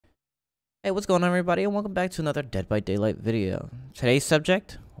Hey, what's going on, everybody, and welcome back to another Dead by Daylight video. Today's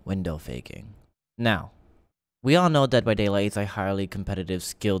subject, window faking. Now, we all know Dead by Daylight is a highly competitive,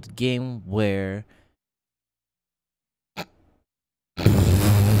 skilled game where...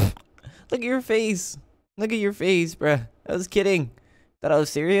 Look at your face! Look at your face, bruh. I was kidding. Thought I was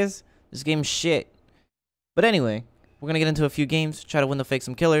serious? This game's shit. But anyway, we're gonna get into a few games, try to window fake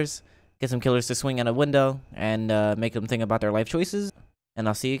some killers, get some killers to swing at a window, and make them think about their life choices. And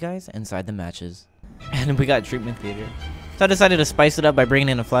I'll see you guys inside the matches. And we got treatment theater. So I decided to spice it up by bringing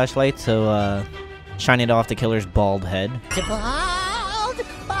in a flashlight to shine it off the killer's bald head.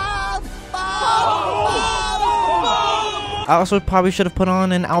 I also probably should have put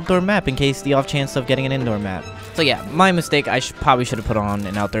on an outdoor map in case the off chance of getting an indoor map. So yeah, my mistake. I probably should have put on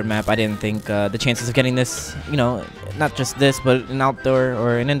an outdoor map. I didn't think the chances of getting this, you know, not just this, but an outdoor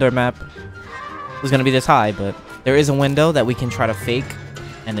or an indoor map was going to be this high. But there is a window that we can try to fake,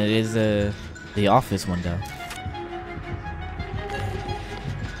 and it is the office window.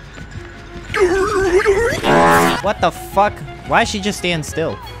 What the fuck? Why is she just stand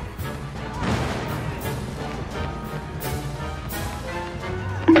still?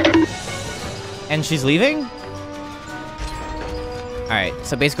 And she's leaving? Alright,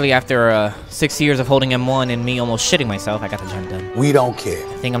 so basically after 6 years of holding M1 and me almost shitting myself, I got the gen done. We don't care.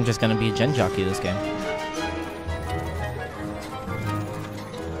 I think I'm just gonna be a gen jockey this game.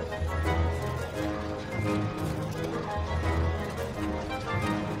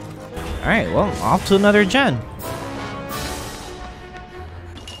 Alright, well, off to another gen.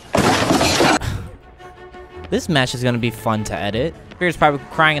 This match is gonna be fun to edit. Fear's probably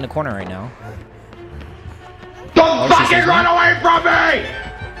crying in the corner right now. Don't fucking run away from me!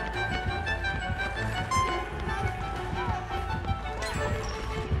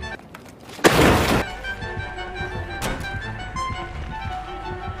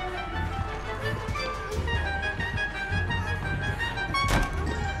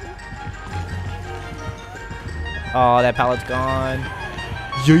 Oh, that pallet's gone.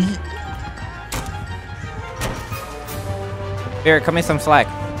 Yeet. Here, cut me some slack.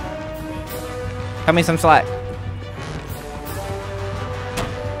 Cut me some slack.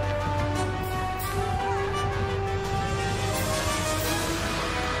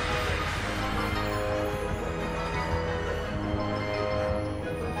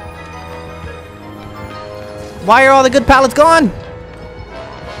 Why are all the good pallets gone?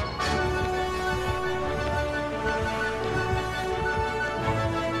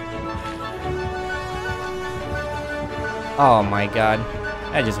 Oh my god.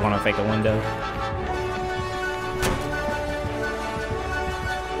 I just want to fake a window.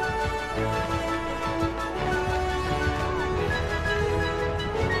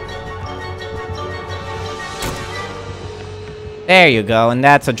 There you go, and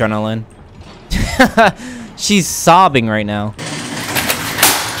that's adrenaline. She's sobbing right now.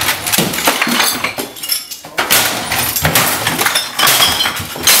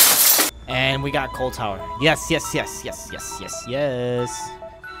 And we got Coal Tower. Yes, yes, yes, yes, yes, yes, yes.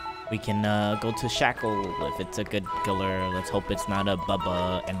 We can go to Shackle if it's a good killer. Let's hope it's not a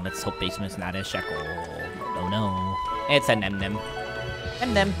Bubba, and let's hope basement's not a Shackle. Oh no, it's a Nem Nem.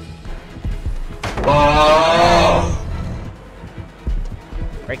 Nem Nem. Oh!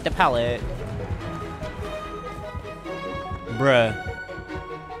 Break the pallet. Bruh.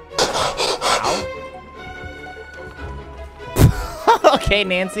 Ow. Okay,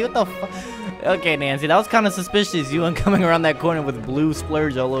 Nancy, what the fuck? Okay, Nancy, that was kind of suspicious. You coming around that corner with blue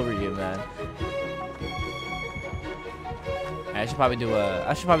splurge all over you, man. I should probably do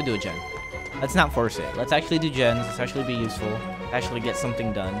a gen. Let's not force it. Let's actually do gens. Let's actually be useful. Actually get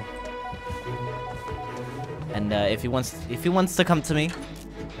something done. And if he wants to come to me,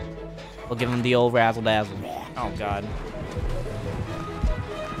 we'll give him the old razzle dazzle. Oh god.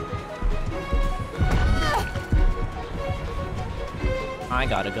 I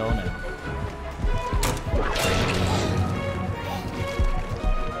gotta go now.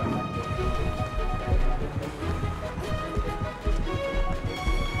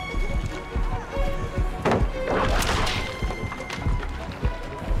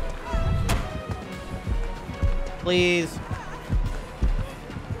 Please.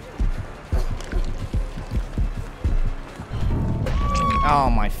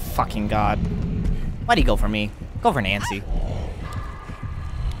 Oh my fucking god. Why'd he go for me? Go for Nancy.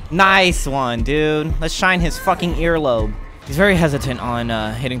 Nice one, dude. Let's shine his fucking earlobe. He's very hesitant on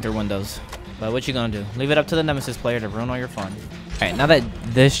hitting through windows. But what you gonna do? Leave it up to the Nemesis player to ruin all your fun. Alright, now that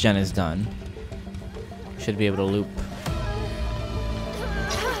this gen is done, should be able to loop.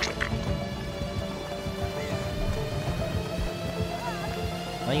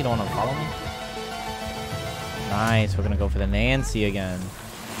 No, you don't want to follow me? Nice, we're gonna go for the Nancy again.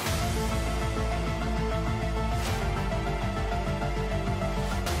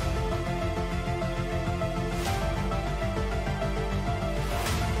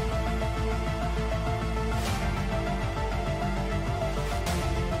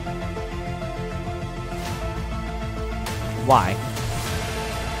 Why?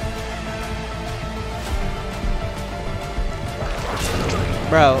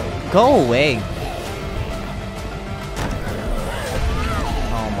 Bro, go away.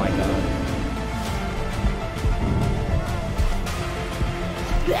 Oh my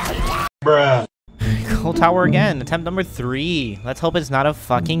god. Bruh. Cold tower again. Attempt number 3. Let's hope it's not a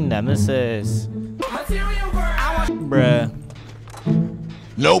fucking nemesis. Bruh.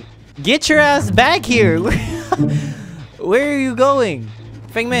 Nope. Get your ass back here. Where are you going?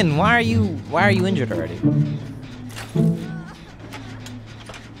 Fengmin, why are you injured already?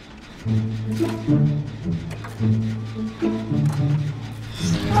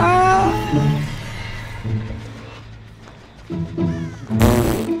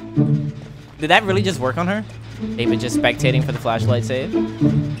 Did that really just work on her? David just spectating for the flashlight save?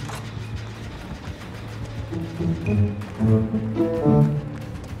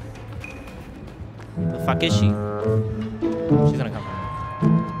 The fuck is she? She's gonna come for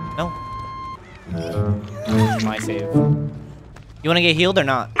me. No. It's my save. You wanna get healed or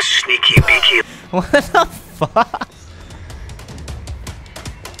not? Sneaky beaky. What the fuck?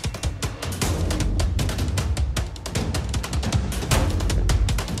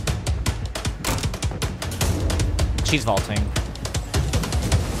 She's vaulting.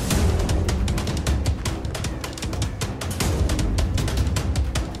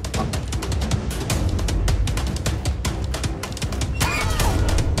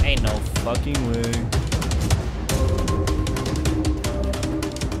 Ain't no fucking way.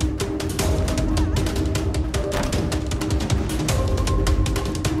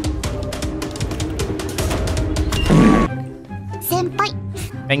 Senpai.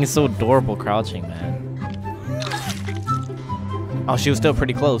 Bang is so adorable crouching, man. Oh, she was still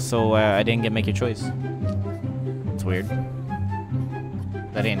pretty close, so I didn't make your choice. It's weird.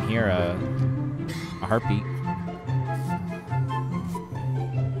 I didn't hear a heartbeat.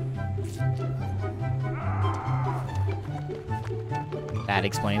 That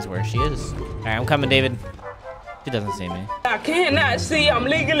explains where she is. Alright, I'm coming, David. She doesn't see me. I cannot see. I'm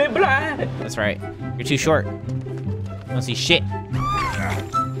legally blind. That's right. You're too short. I don't see shit.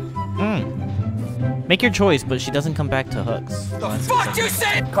 Make your choice, but she doesn't come back to hooks. The fuck you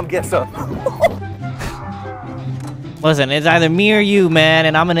said? Come get some. Listen, it's either me or you, man,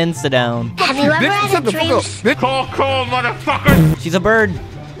 and I'm an insta-down. Have you ever had a dream? Call, motherfucker. She's a bird.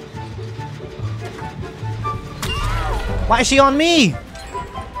 Why is she on me?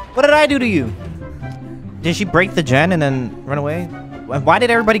 What did I do to you? Did she break the gen and then run away? Why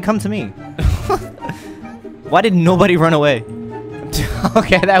did everybody come to me? Why did nobody run away?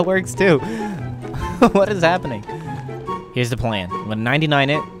 Okay, that works too. What is happening? Here's the plan. I'm gonna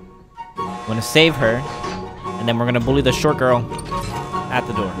 99 it. I'm gonna save her. And then we're gonna bully the short girl at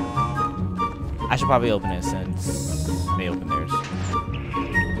the door. I should probably open it since they open theirs.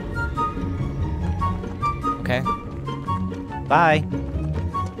 Okay. Bye.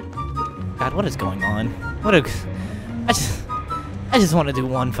 God, what is going on? I just want to do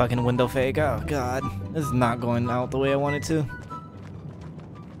one fucking window fake. Oh god. This is not going out the way I want it to.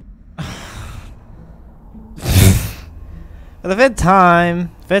 For the 5th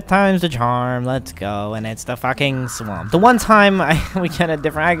time. 5th time's the charm. Let's go. And it's the fucking swamp. The one time we get a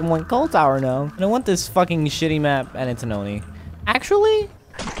different I want Cold Tower now. And I want this fucking shitty map and it's an Oni. Actually?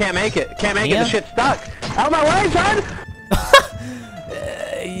 Can't make it. Can't make it. The shit's stuck. Out of my way, son!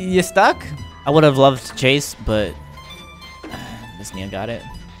 You stuck? I would have loved to chase, but this Nia got it.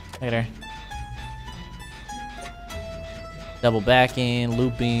 Look at her. Double backing,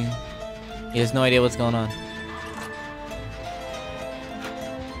 looping. He has no idea what's going on.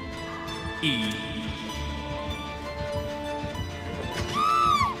 He's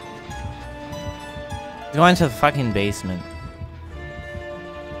going to the fucking basement.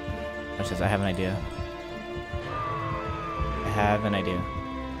 Watch this, I have an idea. I have an idea.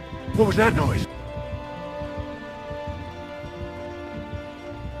 What was that noise?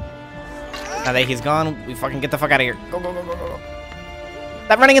 Now that he's gone, we fucking get the fuck out of here. Go, go, go, go, go.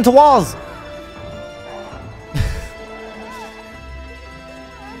 Stop running into walls!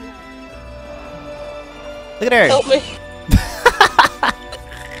 Look at her! Help me.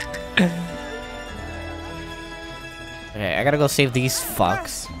 Okay, I gotta go save these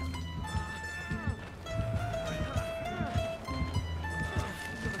fucks.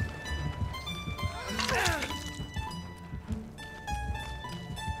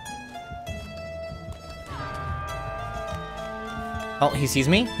 Oh, he sees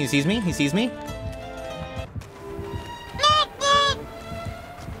me. He sees me. He sees me.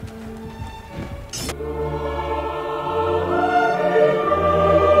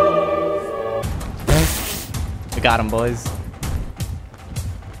 We got him, boys.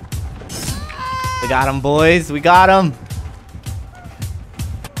 We got him, boys. We got him.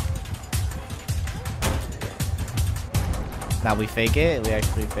 Now we fake it. We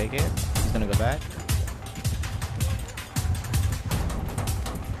actually fake it. He's gonna go back.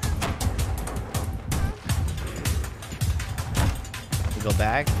 We go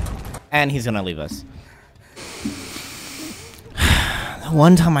back. And he's gonna leave us. The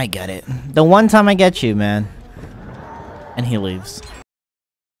one time I get it. The one time I get you, man. And he leaves.